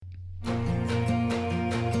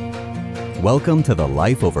Welcome to the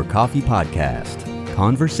Life Over Coffee podcast,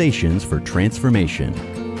 conversations for transformation.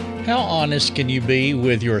 How honest can you be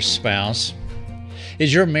with your spouse?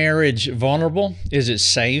 Is your marriage vulnerable? Is it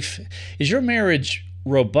safe? Is your marriage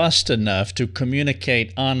robust enough to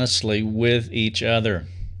communicate honestly with each other?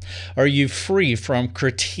 Are you free from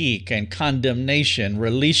critique and condemnation,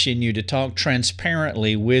 releasing you to talk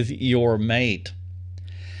transparently with your mate?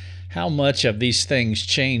 How much of these things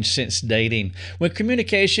changed since dating, when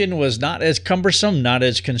communication was not as cumbersome, not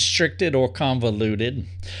as constricted or convoluted?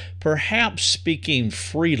 Perhaps speaking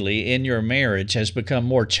freely in your marriage has become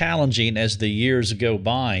more challenging as the years go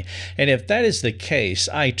by. And if that is the case,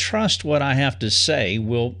 I trust what I have to say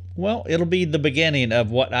it'll be the beginning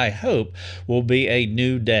of what I hope will be a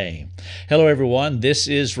new day. Hello, everyone. This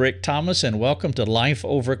is Rick Thomas, and welcome to Life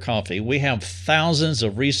Over Coffee. We have thousands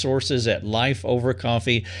of resources at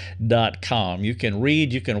lifeovercoffee.com. You can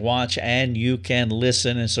read, you can watch, and you can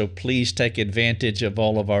listen, and so please take advantage of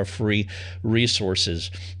all of our free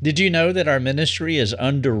resources. Did you know that our ministry is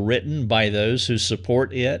underwritten by those who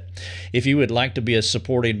support it? If you would like to be a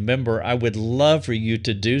supporting member, I would love for you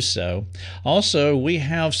to do so. Also, we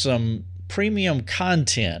have some premium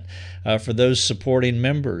content for those supporting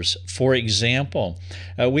members. For example,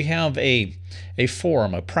 we have a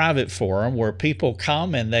forum, a private forum, where people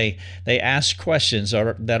come and they ask questions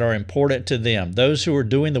that are important to them. Those who are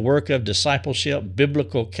doing the work of discipleship,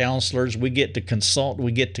 biblical counselors, we get to consult,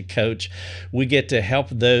 we get to coach, we get to help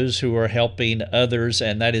those who are helping others,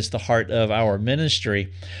 and that is the heart of our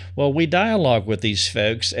ministry. Well, we dialogue with these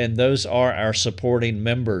folks, and those are our supporting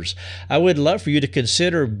members. I would love for you to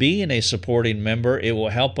consider being a supporting member. It will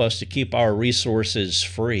help us to keep our resources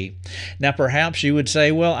free. Now, perhaps you would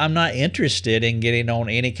say, well, I'm not interested in getting on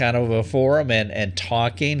any kind of a forum and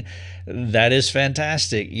talking. That is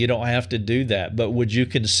fantastic. You don't have to do that. But would you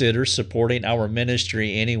consider supporting our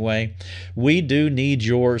ministry anyway? We do need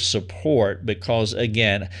your support because,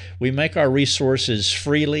 again, we make our resources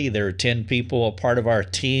freely. There are 10 people a part of our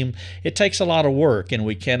team. It takes a lot of work, and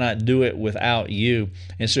we cannot do it without you.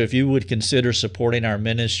 And so if you would consider supporting our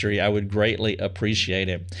ministry, I would greatly appreciate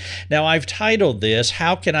it. Now, I've titled this,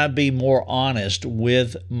 How Can I Be More Honest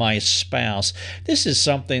with My Spouse? This is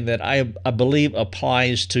something that I believe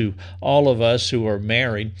applies to all of us who are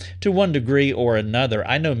married to one degree or another.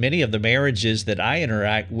 I know many of the marriages that I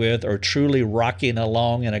interact with are truly rocking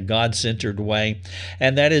along in a God-centered way,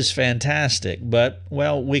 and that is fantastic. But,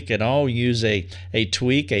 well, we can all use a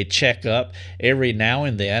tweak, a checkup every now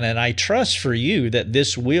and then, and I trust for you that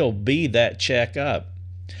this will be that checkup.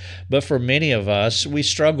 But for many of us, we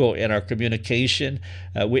struggle in our communication,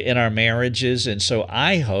 in our marriages, and so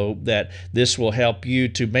I hope that this will help you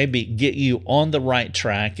to maybe get you on the right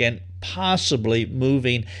track and possibly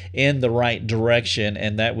moving in the right direction,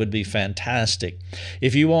 and that would be fantastic.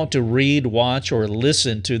 If you want to read, watch, or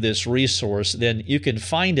listen to this resource, then you can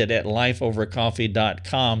find it at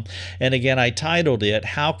lifeovercoffee.com. And again, I titled it,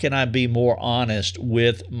 How Can I Be More Honest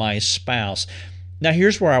with My Spouse? Now,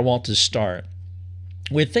 here's where I want to start.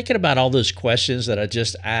 When thinking about all those questions that I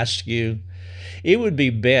just asked you, it would be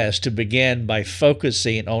best to begin by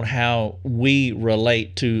focusing on how we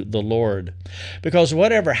relate to the Lord. Because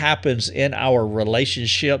whatever happens in our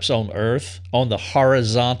relationships on earth, on the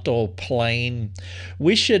horizontal plane,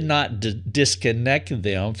 we should not disconnect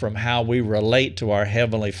them from how we relate to our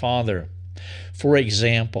Heavenly Father. For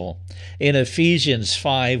example, in Ephesians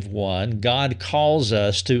 5:1, God calls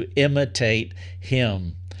us to imitate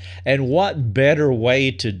Him. And what better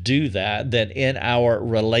way to do that than in our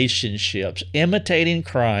relationships, imitating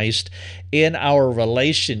Christ in our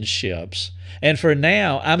relationships. And for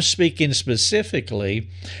now, I'm speaking specifically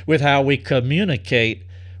with how we communicate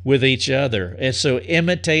with each other. And so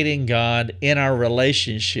imitating God in our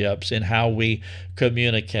relationships and how we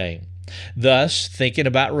communicate. Thus, thinking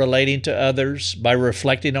about relating to others by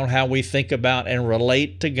reflecting on how we think about and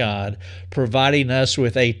relate to God, providing us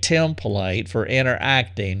with a template for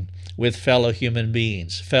interacting with fellow human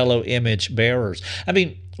beings, fellow image bearers. I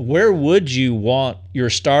mean, where would you want your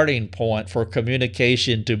starting point for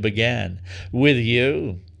communication to begin? With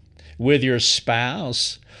you, with your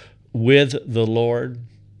spouse, with the Lord?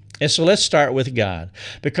 And so let's start with God,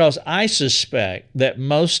 because I suspect that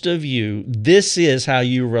most of you, this is how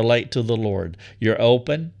you relate to the Lord. You're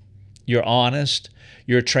open, you're honest,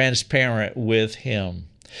 you're transparent with Him.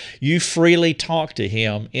 You freely talk to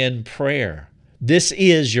Him in prayer. This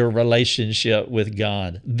is your relationship with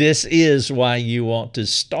God. This is why you want to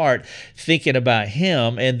start thinking about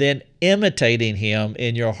Him and then imitating Him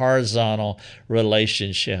in your horizontal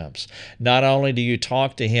relationships. Not only do you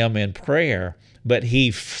talk to Him in prayer, but He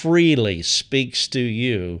freely speaks to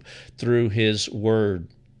you through His Word.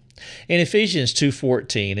 In Ephesians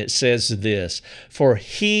 2:14, it says this, "For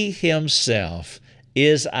he himself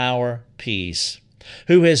is our peace,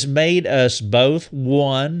 who has made us both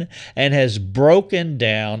one and has broken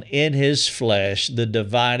down in his flesh the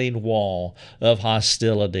dividing wall of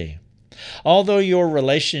hostility." Although your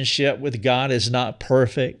relationship with God is not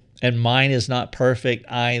perfect, and mine is not perfect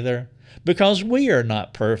either, because we are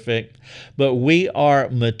not perfect, but we are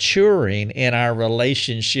maturing in our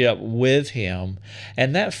relationship with Him,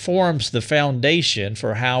 and that forms the foundation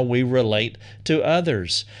for how we relate to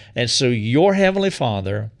others. And so your Heavenly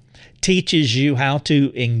Father teaches you how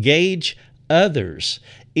to engage others,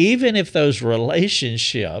 even if those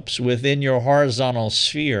relationships within your horizontal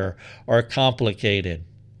sphere are complicated.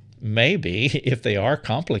 Maybe, if they are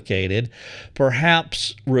complicated,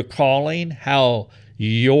 perhaps recalling how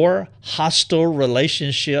your hostile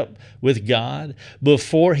relationship with God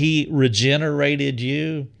before He regenerated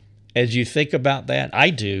you, as you think about that,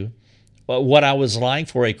 I do, what I was like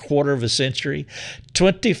for a quarter of a century,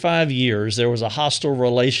 25 years, there was a hostile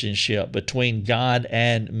relationship between God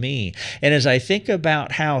and me. And as I think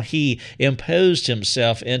about how He imposed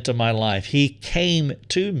Himself into my life, He came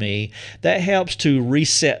to me, that helps to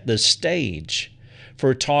reset the stage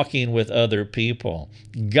for talking with other people.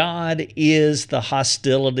 God is the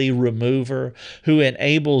hostility remover who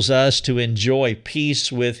enables us to enjoy peace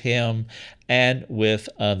with Him and with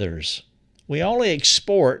others. We only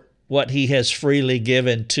export what He has freely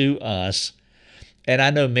given to us. And I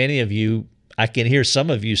know many of you, I can hear some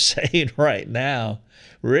of you saying right now,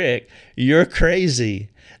 "Rick, you're crazy.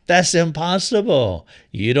 That's impossible.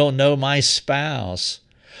 You don't know my spouse."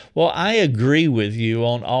 Well, I agree with you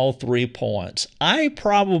on all 3 points. I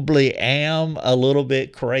probably am a little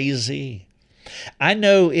bit crazy. I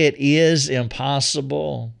know it is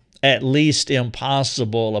impossible, at least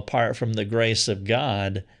impossible apart from the grace of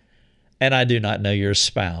God, and I do not know your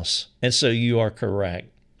spouse. And so you are correct.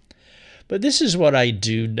 But this is what I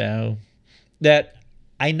do know, that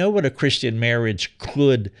I know what a Christian marriage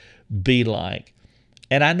could be like.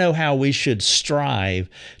 And I know how we should strive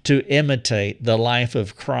to imitate the life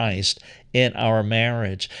of Christ in our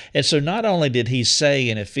marriage. And so not only did he say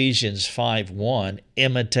in Ephesians 5:1,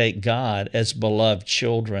 imitate God as beloved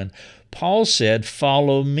children, Paul said,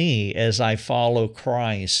 follow me as I follow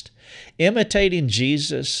Christ. Imitating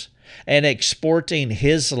Jesus and exporting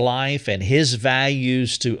His life and His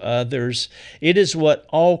values to others, it is what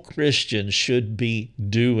all Christians should be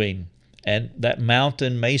doing. And that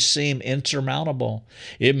mountain may seem insurmountable.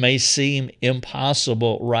 It may seem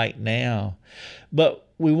impossible right now. But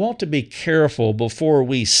we want to be careful before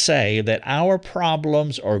we say that our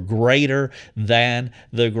problems are greater than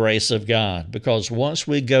the grace of God. Because once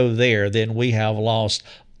we go there, then we have lost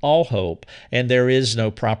all hope, and there is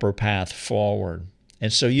no proper path forward.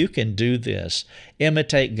 And so you can do this.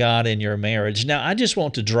 Imitate God in your marriage. Now, I just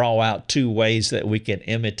want to draw out 2 ways that we can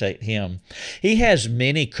imitate Him. He has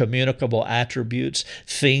many communicable attributes,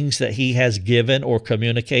 things that He has given or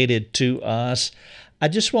communicated to us. I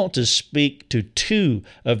just want to speak to 2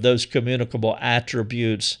 of those communicable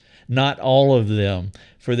attributes, not all of them,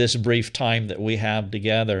 for this brief time that we have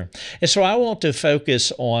together. And so I want to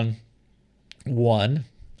focus on 1,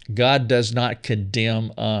 God does not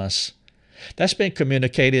condemn us. That's been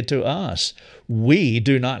communicated to us. We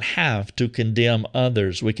do not have to condemn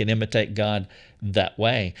others. We can imitate God that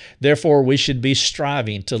way. Therefore, we should be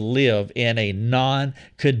striving to live in a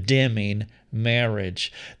non-condemning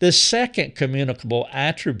marriage. The second communicable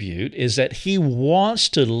attribute is that He wants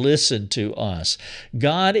to listen to us.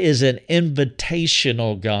 God is an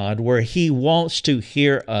invitational God where He wants to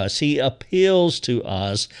hear us. He appeals to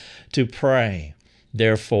us to pray.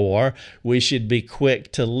 Therefore, we should be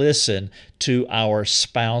quick to listen to our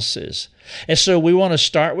spouses. And so we want to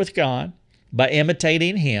start with God by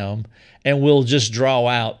imitating Him, and we'll just draw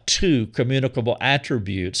out 2 communicable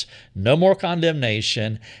attributes: no more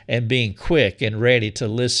condemnation and being quick and ready to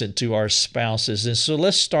listen to our spouses. And so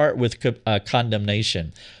let's start with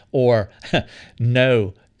condemnation, or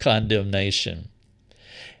no condemnation.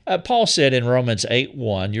 Paul said in Romans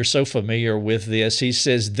 8:1, you're so familiar with this, he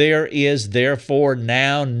says, there is therefore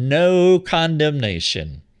now no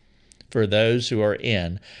condemnation for those who are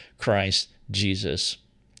in Christ Jesus.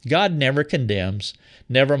 God never condemns,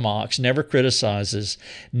 never mocks, never criticizes,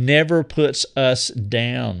 never puts us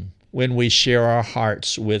down when we share our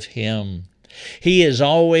hearts with Him. He is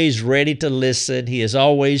always ready to listen. He is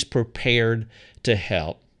always prepared to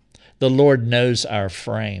help. The Lord knows our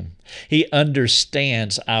frame. He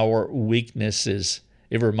understands our weaknesses.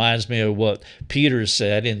 It reminds me of what Peter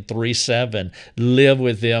said in 3:7, live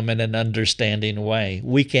with them in an understanding way.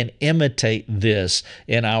 We can imitate this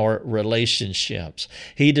in our relationships.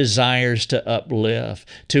 He desires to uplift,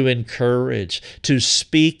 to encourage, to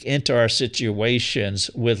speak into our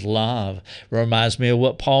situations with love. Reminds me of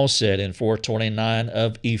what Paul said in 4:29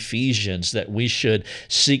 of Ephesians, that we should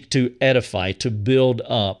seek to edify, to build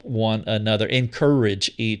up one another,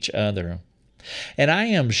 encourage each other. And I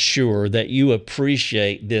am sure that you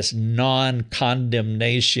appreciate this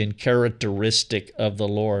non-condemnation characteristic of the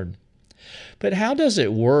Lord. But how does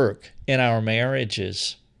it work in our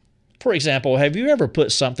marriages? For example, have you ever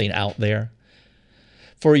put something out there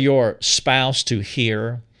for your spouse to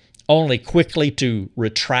hear, only quickly to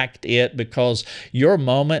retract it because your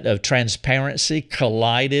moment of transparency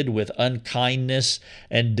collided with unkindness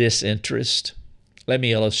and disinterest? Let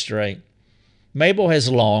me illustrate. Mabel has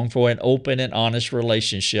longed for an open and honest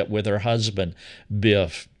relationship with her husband,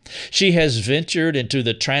 Biff. She has ventured into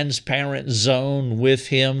the transparent zone with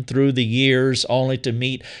him through the years, only to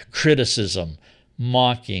meet criticism,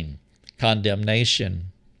 mocking, condemnation.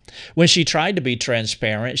 When she tried to be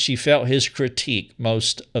transparent, she felt his critique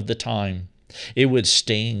most of the time. It would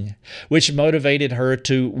sting, which motivated her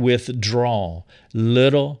to withdraw.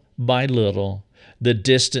 Little by little, the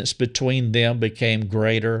distance between them became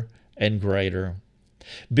greater and greater.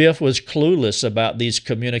 Biff was clueless about these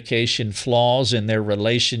communication flaws in their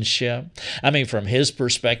relationship. From his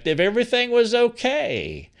perspective, everything was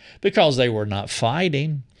okay because they were not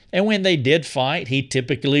fighting. And when they did fight, he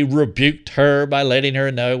typically rebuked her by letting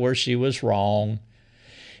her know where she was wrong.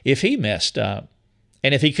 If he messed up,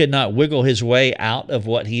 and if he could not wiggle his way out of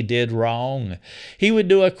what he did wrong, he would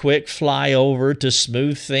do a quick flyover to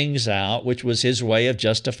smooth things out, which was his way of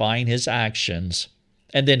justifying his actions.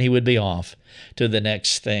 And then he would be off to the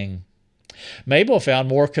next thing. Mabel found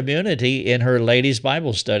more community in her ladies'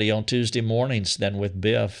 Bible study on Tuesday mornings than with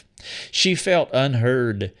Biff. She felt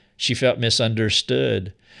unheard. She felt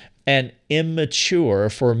misunderstood and immature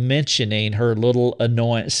for mentioning her little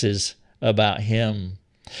annoyances about him.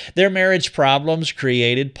 Their marriage problems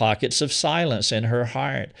created pockets of silence in her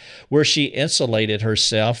heart, where she insulated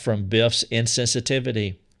herself from Biff's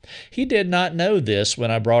insensitivity. He did not know this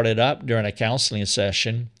when I brought it up during a counseling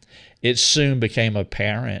session. It soon became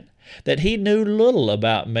apparent that he knew little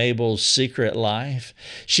about Mabel's secret life.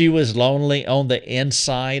 She was lonely on the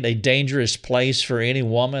inside, a dangerous place for any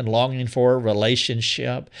woman longing for a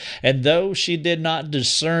relationship. And though she did not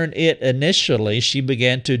discern it initially, she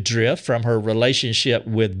began to drift from her relationship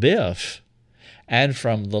with Biff and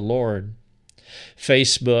from the Lord.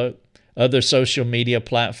 Facebook, other social media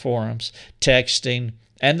platforms, texting,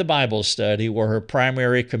 and the Bible study were her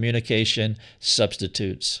primary communication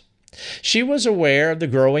substitutes. She was aware of the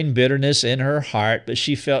growing bitterness in her heart, but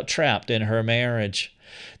she felt trapped in her marriage.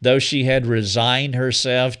 Though she had resigned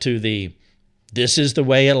herself to this is the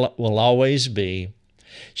way it will always be,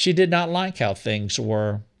 she did not like how things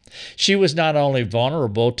were. She was not only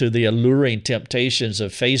vulnerable to the alluring temptations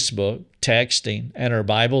of Facebook, texting, and her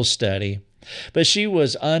Bible study, but she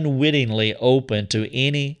was unwittingly open to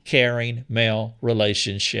any caring male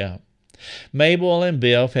relationship. Mabel and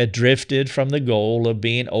Biff had drifted from the goal of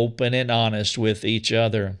being open and honest with each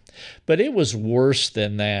other. But it was worse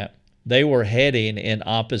than that. They were heading in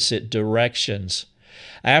opposite directions.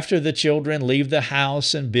 After the children leave the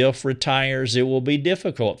house and Biff retires, it will be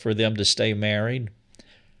difficult for them to stay married,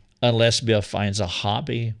 unless Biff finds a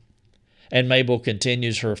hobby. And Mabel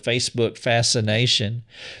continues her Facebook fascination.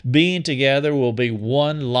 Being together will be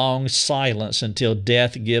one long silence until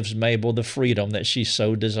death gives Mabel the freedom that she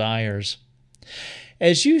so desires.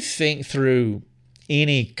 As you think through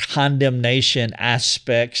any condemnation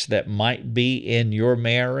aspects that might be in your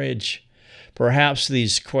marriage, perhaps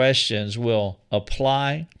these questions will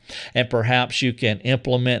apply, and perhaps you can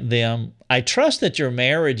implement them. I trust that your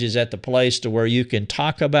marriage is at the place to where you can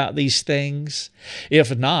talk about these things.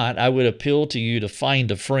 If not, I would appeal to you to find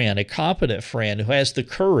a friend, a competent friend who has the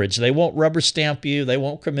courage. They won't rubber stamp you, they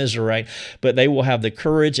won't commiserate, but they will have the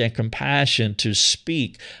courage and compassion to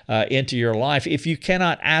speak into your life if you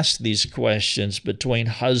cannot ask these questions between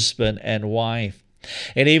husband and wife.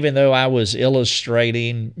 And even though I was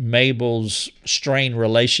illustrating Mabel's strained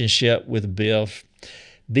relationship with Biff,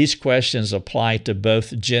 these questions apply to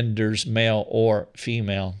both genders, male or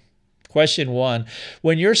female. Question 1,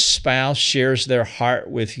 when your spouse shares their heart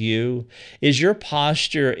with you, is your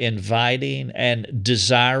posture inviting and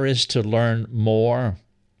desirous to learn more?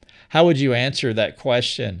 How would you answer that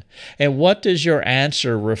question? And what does your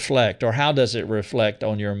answer reflect, or how does it reflect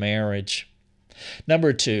on your marriage?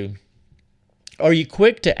 Number 2, Are you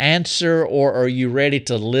quick to answer, or are you ready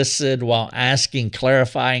to listen while asking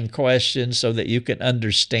clarifying questions so that you can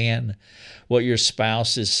understand what your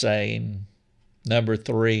spouse is saying? Number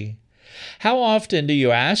 3, how often do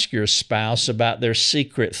you ask your spouse about their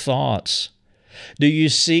secret thoughts? Do you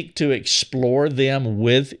seek to explore them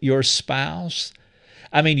with your spouse?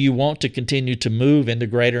 I mean, you want to continue to move into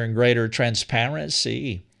greater and greater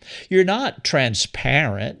transparency. You're not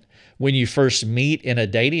transparent when you first meet in a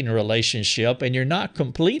dating relationship, and you're not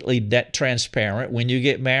completely transparent when you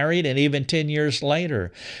get married and even 10 years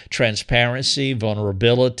later. Transparency,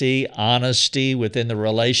 vulnerability, honesty within the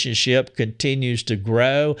relationship continues to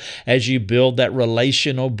grow as you build that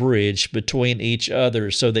relational bridge between each other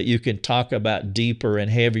so that you can talk about deeper and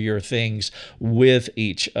heavier things with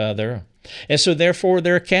each other. And so therefore,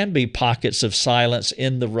 there can be pockets of silence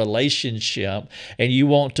in the relationship, and you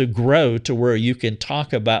want to grow to where you can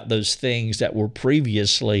talk about those things that were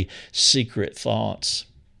previously secret thoughts.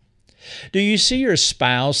 Do you see your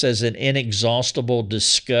spouse as an inexhaustible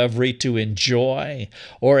discovery to enjoy,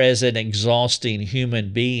 or as an exhausting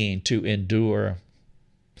human being to endure?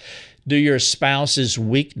 Do your spouse's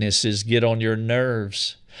weaknesses get on your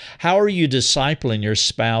nerves? How are you discipling your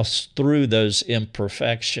spouse through those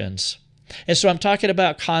imperfections? And so I'm talking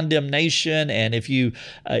about condemnation, and if you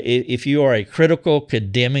are a critical,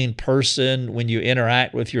 condemning person when you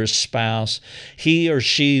interact with your spouse, he or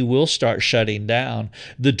she will start shutting down.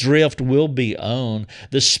 The drift will be on.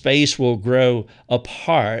 The space will grow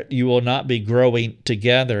apart. You will not be growing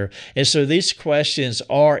together. And so these questions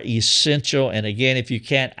are essential. And again, if you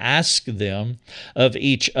can't ask them of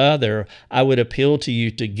each other, I would appeal to you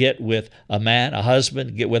to get with a man, a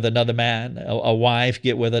husband, get with another man, a wife,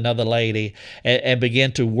 get with another lady, and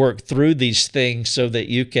begin to work through these things so that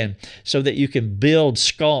you can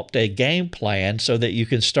sculpt a game plan so that you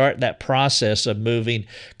can start that process of moving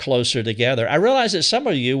closer together. I realize that some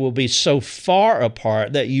of you will be so far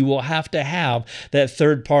apart that you will have to have that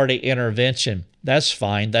third-party intervention. That's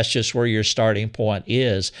fine. That's just where your starting point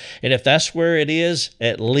is. And if that's where it is,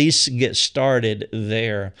 at least get started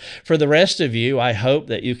there. For the rest of you, I hope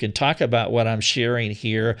that you can talk about what I'm sharing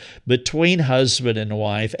here between husband and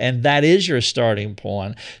wife, and that is your starting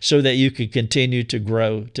point so that you can continue to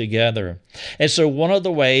grow together. And so one of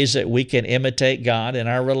the ways that we can imitate God in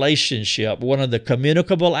our relationship, one of the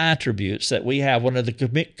communicable attributes that we have, one of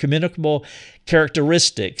the communicable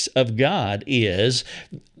characteristics of God is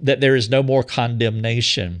that there is no more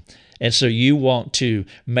condemnation. And so you want to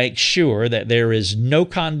make sure that there is no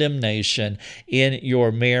condemnation in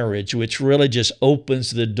your marriage, which really just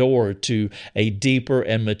opens the door to a deeper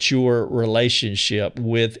and mature relationship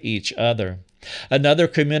with each other. Another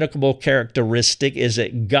communicable characteristic is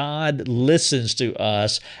that God listens to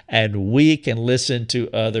us and we can listen to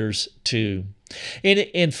others too.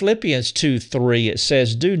 In Philippians 2:3, it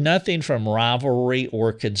says, "Do nothing from rivalry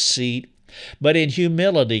or conceit, but in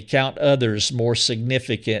humility count others more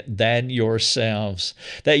significant than yourselves."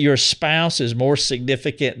 That your spouse is more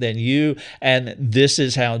significant than you, and this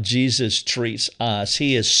is how Jesus treats us.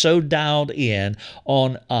 He is so dialed in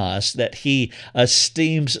on us that he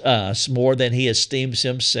esteems us more than he esteems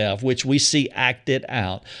himself, which we see acted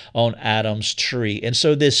out on Adam's tree. And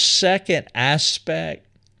so this second aspect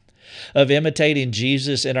of imitating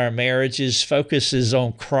Jesus in our marriages focuses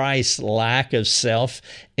on Christ's lack of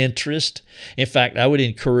self-interest. In fact, I would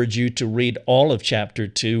encourage you to read all of chapter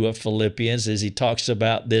 2 of Philippians as he talks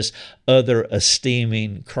about this other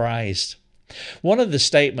esteeming Christ. One of the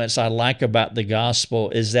statements I like about the gospel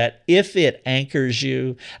is that if it anchors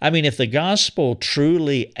you, if the gospel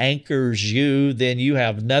truly anchors you, then you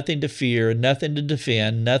have nothing to fear, nothing to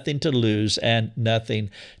defend, nothing to lose, and nothing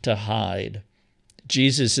to hide.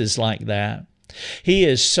 Jesus is like that. He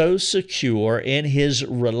is so secure in his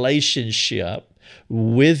relationship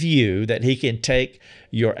with you that he can take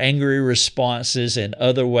your angry responses and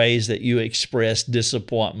other ways that you express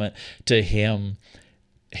disappointment to him.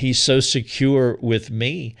 He's so secure with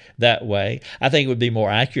me that way. I think it would be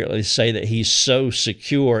more accurately to say that he's so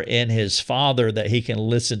secure in his Father that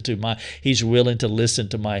he's willing to listen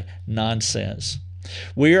to my nonsense.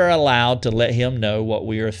 We are allowed to let him know what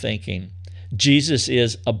we are thinking. Jesus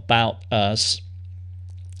is about us.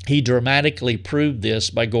 He dramatically proved this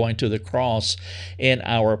by going to the cross in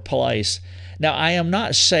our place. Now, I am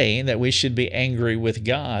not saying that we should be angry with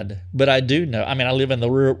God, but I do know, I live in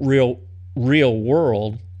the real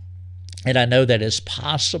world, and I know that it's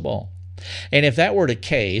possible. And if that were the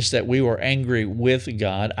case, that we were angry with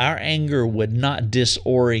God, our anger would not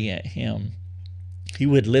disorient him. He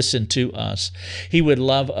would listen to us. He would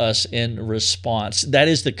love us in response. That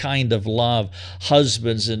is the kind of love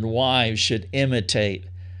husbands and wives should imitate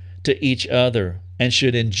to each other and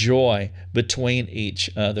should enjoy between each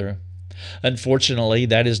other. Unfortunately,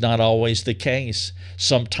 that is not always the case.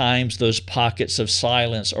 Sometimes those pockets of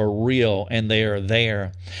silence are real and they are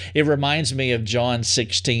there. It reminds me of John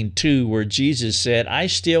 16:2, where Jesus said, "I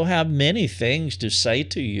still have many things to say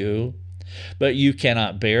to you, but you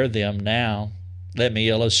cannot bear them now." Let me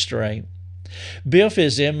illustrate. Biff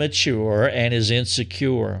is immature and is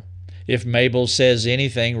insecure. If Mabel says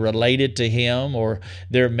anything related to him or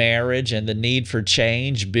their marriage and the need for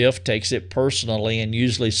change, Biff takes it personally and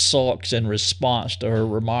usually sulks in response to her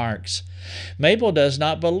remarks. Mabel does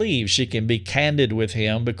not believe she can be candid with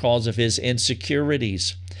him because of his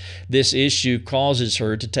insecurities. This issue causes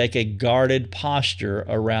her to take a guarded posture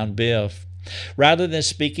around Biff. Rather than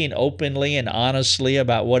speaking openly and honestly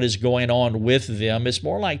about what is going on with them, it's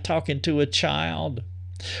more like talking to a child,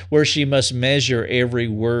 where she must measure every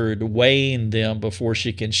word, weighing them before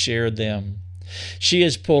she can share them. She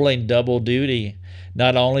is pulling double duty.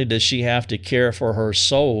 Not only does she have to care for her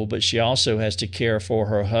soul, but she also has to care for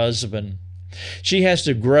her husband. She has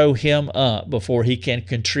to grow him up before he can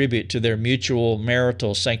contribute to their mutual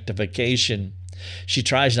marital sanctification. She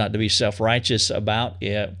tries not to be self-righteous about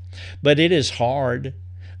it, but it is hard.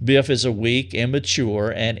 Biff is a weak,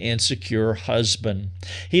 immature, and insecure husband.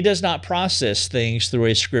 He does not process things through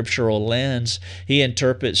a scriptural lens. He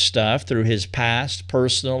interprets stuff through his past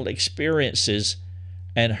personal experiences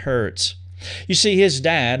and hurts. You see, his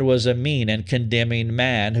dad was a mean and condemning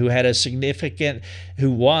man who was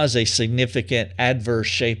a significant adverse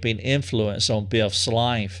shaping influence on Biff's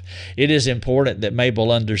life. It is important that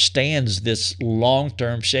Mabel understands this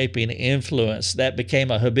long-term shaping influence that became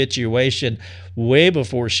a habituation way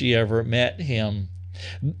before she ever met him.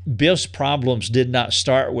 Biff's problems did not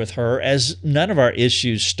start with her, as none of our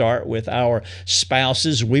issues start with our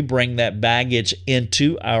spouses. We bring that baggage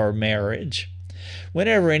into our marriage.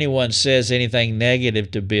 Whenever anyone says anything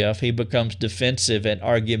negative to Biff, he becomes defensive and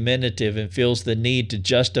argumentative and feels the need to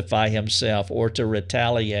justify himself or to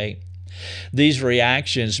retaliate. These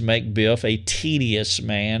reactions make Biff a tedious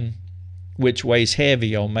man, which weighs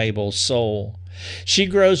heavy on Mabel's soul. She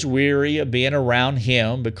grows weary of being around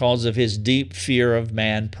him because of his deep fear of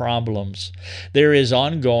man problems. There is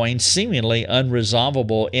ongoing, seemingly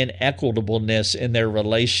unresolvable inequitableness in their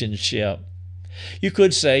relationship. You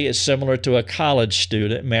could say it's similar to a college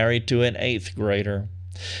student married to an 8th grader.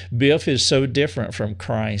 Biff is so different from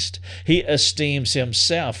Christ. He esteems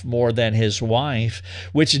himself more than his wife,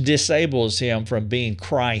 which disables him from being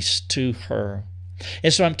Christ to her.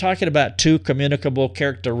 And so I'm talking about two communicable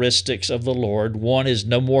characteristics of the Lord. One is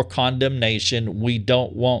no more condemnation. We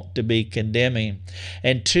don't want to be condemning.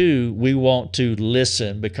 And two, we want to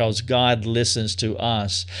listen because God listens to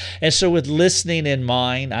us. And so with listening in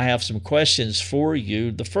mind, I have some questions for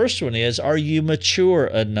you. The first one is, are you mature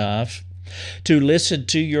enough to listen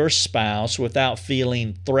to your spouse without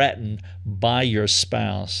feeling threatened by your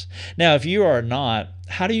spouse? Now, if you are not,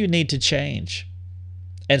 how do you need to change?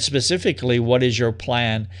 And specifically, what is your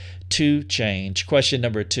plan to change? Question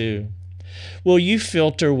number 2. Will you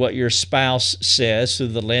filter what your spouse says through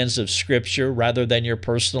the lens of Scripture rather than your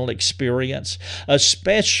personal experience,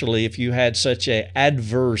 especially if you had such an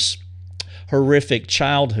adverse, horrific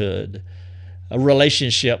childhood, a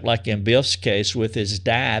relationship like in Biff's case with his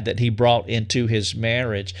dad that he brought into his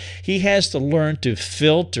marriage? He has to learn to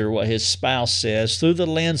filter what his spouse says through the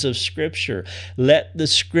lens of Scripture. Let the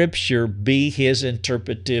Scripture be his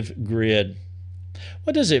interpretive grid.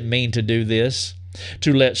 What does it mean to do this?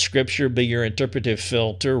 To let Scripture be your interpretive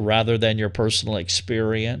filter rather than your personal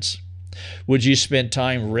experience? Would you spend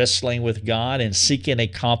time wrestling with God and seeking a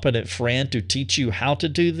competent friend to teach you how to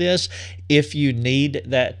do this if you need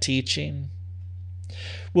that teaching?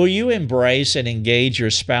 Will you embrace and engage your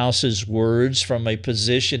spouse's words from a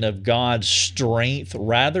position of God's strength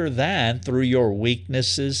rather than through your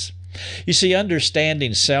weaknesses? You see,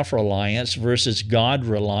 understanding self-reliance versus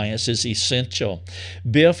God-reliance is essential.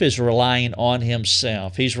 Biff is relying on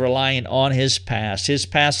himself. He's relying on his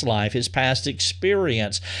past life, his past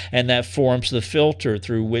experience, and that forms the filter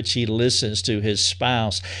through which he listens to his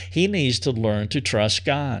spouse. He needs to learn to trust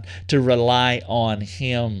God, to rely on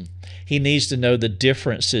Him. He needs to know the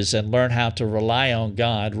differences and learn how to rely on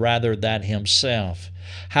God rather than himself.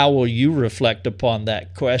 How will you reflect upon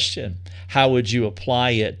that question? How would you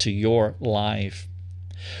apply it to your life?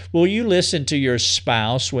 Will you listen to your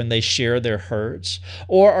spouse when they share their hurts?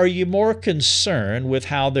 Or are you more concerned with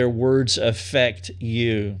how their words affect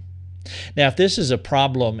you? Now, if this is a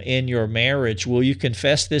problem in your marriage, will you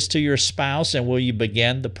confess this to your spouse and will you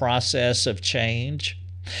begin the process of change?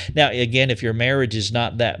 Now, again, if your marriage is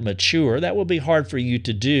not that mature, that will be hard for you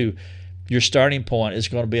to do. Your starting point is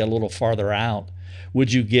going to be a little farther out.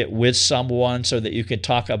 Would you get with someone so that you can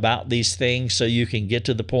talk about these things, so you can get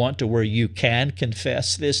to the point to where you can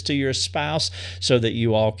confess this to your spouse so that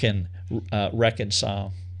you all can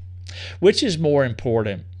reconcile? Which is more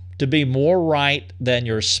important, to be more right than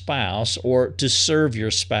your spouse or to serve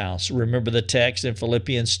your spouse? Remember the text in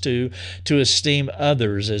Philippians 2, to esteem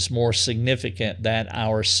others as more significant than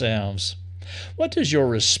ourselves. What does your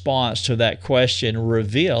response to that question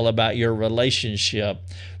reveal about your relationship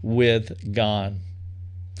with God?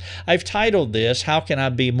 I've titled this, How Can I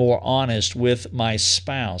Be More Honest with My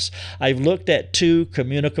Spouse? I've looked at two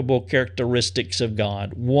communicable characteristics of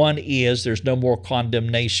God. One is there's no more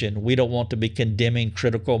condemnation. We don't want to be condemning,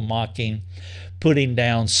 critical, mocking, putting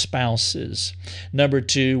down spouses. Number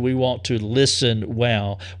two, we want to listen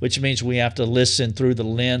well, which means we have to listen through the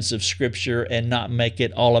lens of Scripture and not make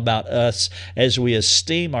it all about us as we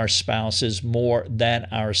esteem our spouses more than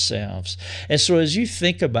ourselves. And so as you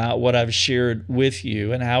think about what I've shared with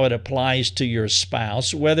you and how it applies to your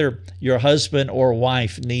spouse, whether your husband or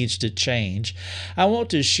wife needs to change, I want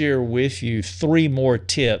to share with you 3 more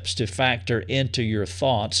tips to factor into your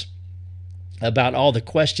thoughts about all the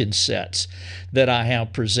question sets that I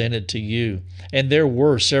have presented to you. And there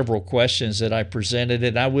were several questions that I presented,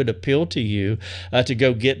 and I would appeal to you to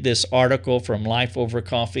go get this article from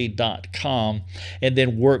lifeovercoffee.com and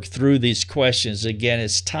then work through these questions. Again,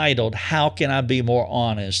 it's titled, How Can I Be More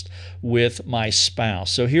Honest with My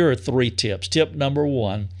Spouse? So here are 3 tips. Tip number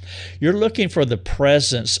 1, you're looking for the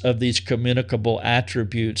presence of these communicable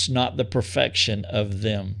attributes, not the perfection of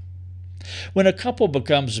them. When a couple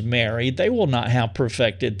becomes married, they will not have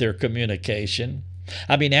perfected their communication.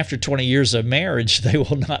 I mean, after 20 years of marriage, they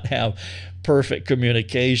will not have perfect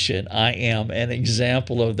communication. I am an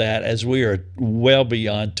example of that, as we are well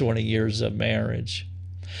beyond 20 years of marriage.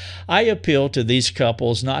 I appeal to these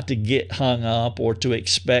couples not to get hung up or to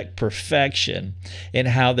expect perfection in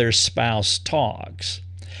how their spouse talks.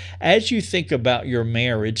 As you think about your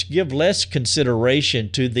marriage, give less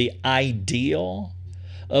consideration to the ideal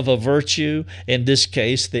of a virtue, in this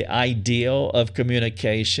case, the ideal of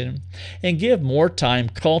communication, and give more time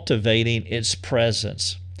cultivating its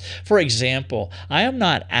presence. For example, I am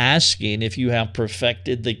not asking if you have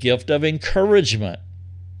perfected the gift of encouragement,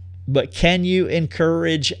 but can you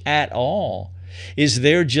encourage at all? Is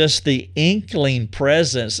there just the inkling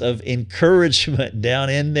presence of encouragement down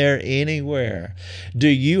in there anywhere? Do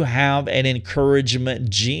you have an encouragement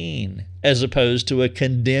gene as opposed to a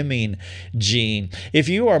condemning gene? If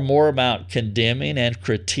you are more about condemning and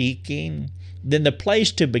critiquing, then the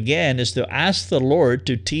place to begin is to ask the Lord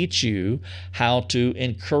to teach you how to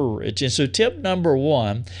encourage. And so tip number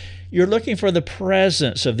 1, you're looking for the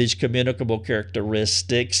presence of these communicable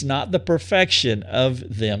characteristics, not the perfection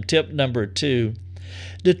of them. Tip number 2,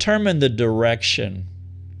 determine the direction.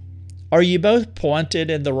 Are you both pointed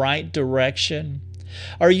in the right direction?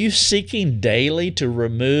 Are you seeking daily to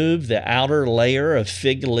remove the outer layer of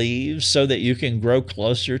fig leaves so that you can grow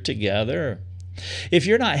closer together? If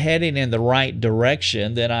you're not heading in the right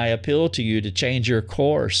direction, then I appeal to you to change your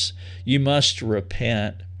course. You must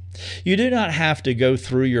repent. You do not have to go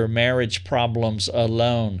through your marriage problems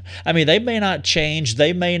alone. I mean, they may not change,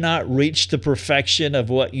 they may not reach the perfection of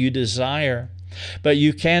what you desire, but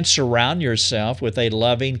you can surround yourself with a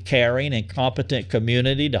loving, caring, and competent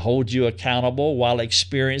community to hold you accountable while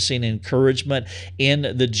experiencing encouragement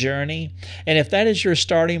in the journey. And if that is your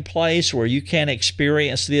starting place where you can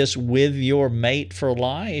experience this with your mate for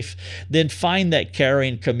life, then find that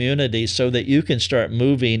caring community so that you can start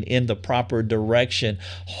moving in the proper direction,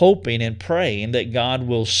 hoping and praying that God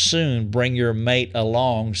will soon bring your mate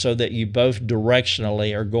along so that you both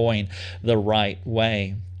directionally are going the right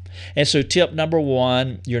way. And so tip number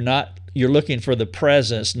 1, you're looking for the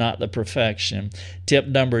presence, not the perfection. Tip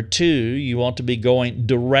number 2, you want to be going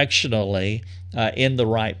directionally in the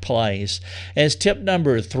right place. As tip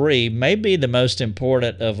number 3, maybe the most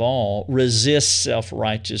important of all, resist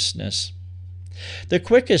self-righteousness. The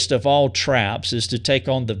quickest of all traps is to take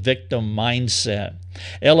on the victim mindset,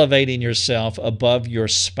 elevating yourself above your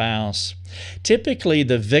spouse. Typically,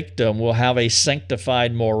 the victim will have a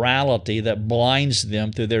sanctified morality that blinds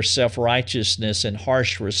them through their self-righteousness and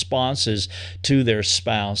harsh responses to their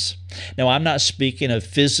spouse. Now, I'm not speaking of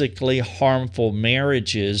physically harmful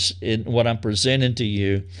marriages in what I'm presenting to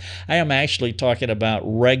you. I am actually talking about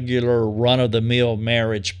regular run-of-the-mill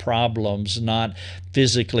marriage problems, not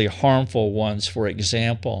physically harmful ones, for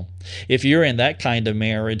example. If you're in that kind of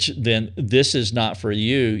marriage, then this is not for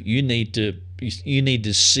you. You need to you need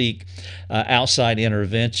to seek outside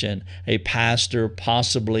intervention, a pastor,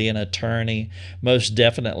 possibly an attorney, most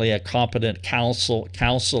definitely a competent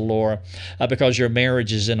counselor, because your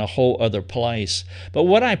marriage is in a whole other place. But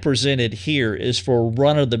what I presented here is for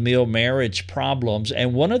run-of-the-mill marriage problems,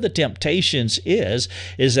 and one of the temptations is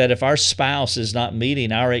that if our spouse is not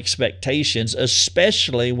meeting our expectations,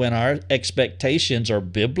 especially when our expectations are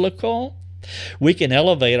biblical, we can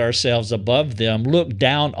elevate ourselves above them, look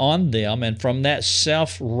down on them, and from that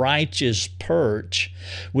self-righteous perch,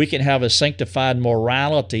 we can have a sanctified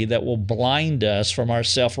morality that will blind us from our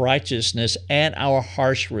self-righteousness and our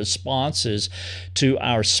harsh responses to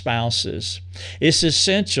our spouses. It's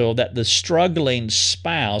essential that the struggling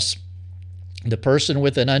spouse, the person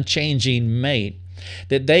with an unchanging mate,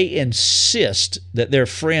 that they insist that their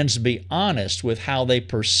friends be honest with how they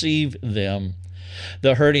perceive them.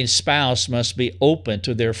 The hurting spouse must be open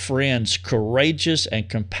to their friends' courageous and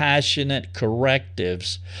compassionate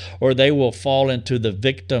correctives, or they will fall into the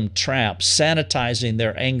victim trap, sanitizing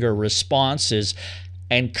their anger responses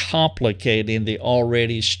and complicating the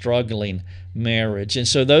already struggling marriage. And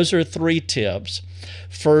so those are 3 tips.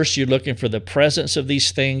 First, you're looking for the presence of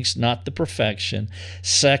these things, not the perfection.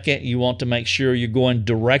 Second, you want to make sure you're going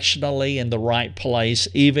directionally in the right place,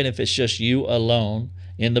 even if it's just you alone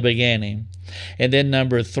in the beginning. And then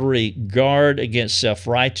number 3, guard against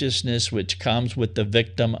self-righteousness, which comes with the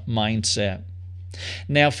victim mindset.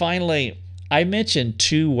 Now, finally, I mentioned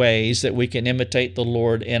 2 ways that we can imitate the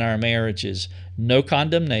Lord in our marriages: no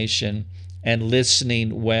condemnation and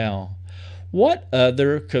listening well. What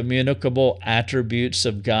other communicable attributes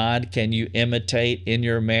of God can you imitate in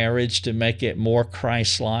your marriage to make it more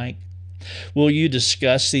Christ-like? Will you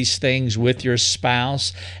discuss these things with your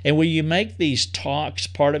spouse? And will you make these talks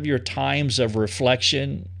part of your times of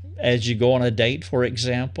reflection as you go on a date, for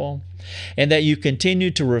example? And that you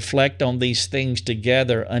continue to reflect on these things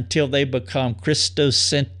together until they become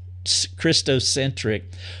Christocentric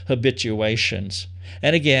habituations.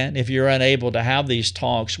 And again, if you're unable to have these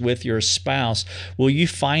talks with your spouse, will you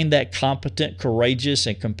find that competent, courageous,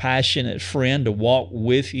 and compassionate friend to walk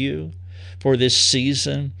with you for this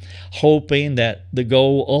season, hoping that the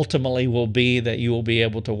goal ultimately will be that you will be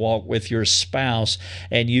able to walk with your spouse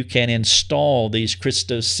and you can install these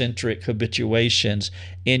Christocentric habituations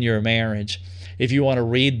in your marriage. If you want to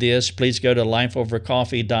read this, please go to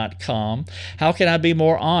lifeovercoffee.com. How can I be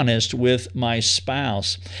more honest with my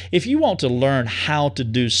spouse? If you want to learn how to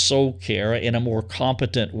do soul care in a more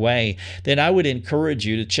competent way, then I would encourage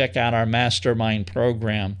you to check out our mastermind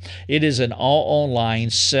program. It is an all-online,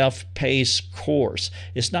 self-paced course.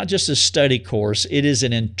 It's not just a study course. It is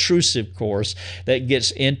an intrusive course that gets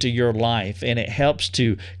into your life, and it helps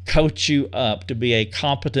to coach you up to be a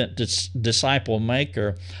competent disciple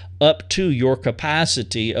maker up to your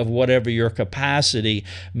capacity of whatever your capacity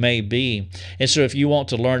may be. And so if you want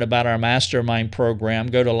to learn about our mastermind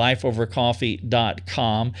program, go to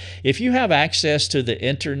lifeovercoffee.com. If you have access to the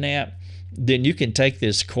internet, then you can take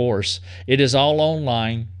this course. It is all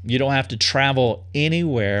online. You don't have to travel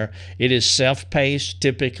anywhere. It is self-paced.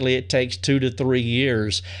 Typically, it takes 2 to 3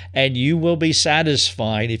 years, and you will be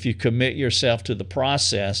satisfied if you commit yourself to the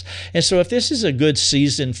process. And so if this is a good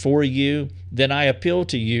season for you, then I appeal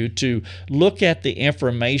to you to look at the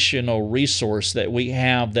informational resource that we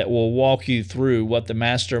have that will walk you through what the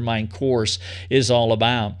Mastermind course is all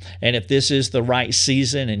about. And if this is the right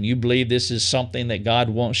season and you believe this is something that God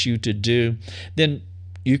wants you to do, then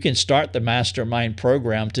you can start the Mastermind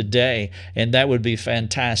program today, and that would be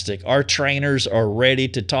fantastic. Our trainers are ready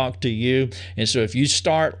to talk to you, and so if you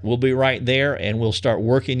start, we'll be right there, and we'll start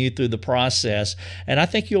working you through the process. And I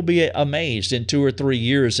think you'll be amazed in 2 or 3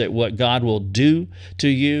 years at what God will do to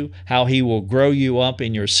you, how He will grow you up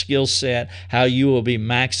in your skill set, how you will be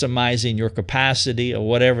maximizing your capacity or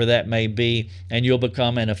whatever that may be, and you'll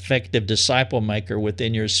become an effective disciple maker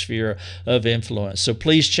within your sphere of influence. So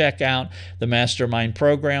please check out the Mastermind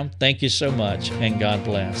program. Thank you so much, and God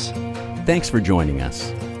bless. Thanks for joining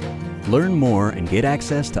us. Learn more and get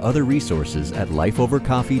access to other resources at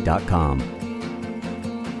lifeovercoffee.com.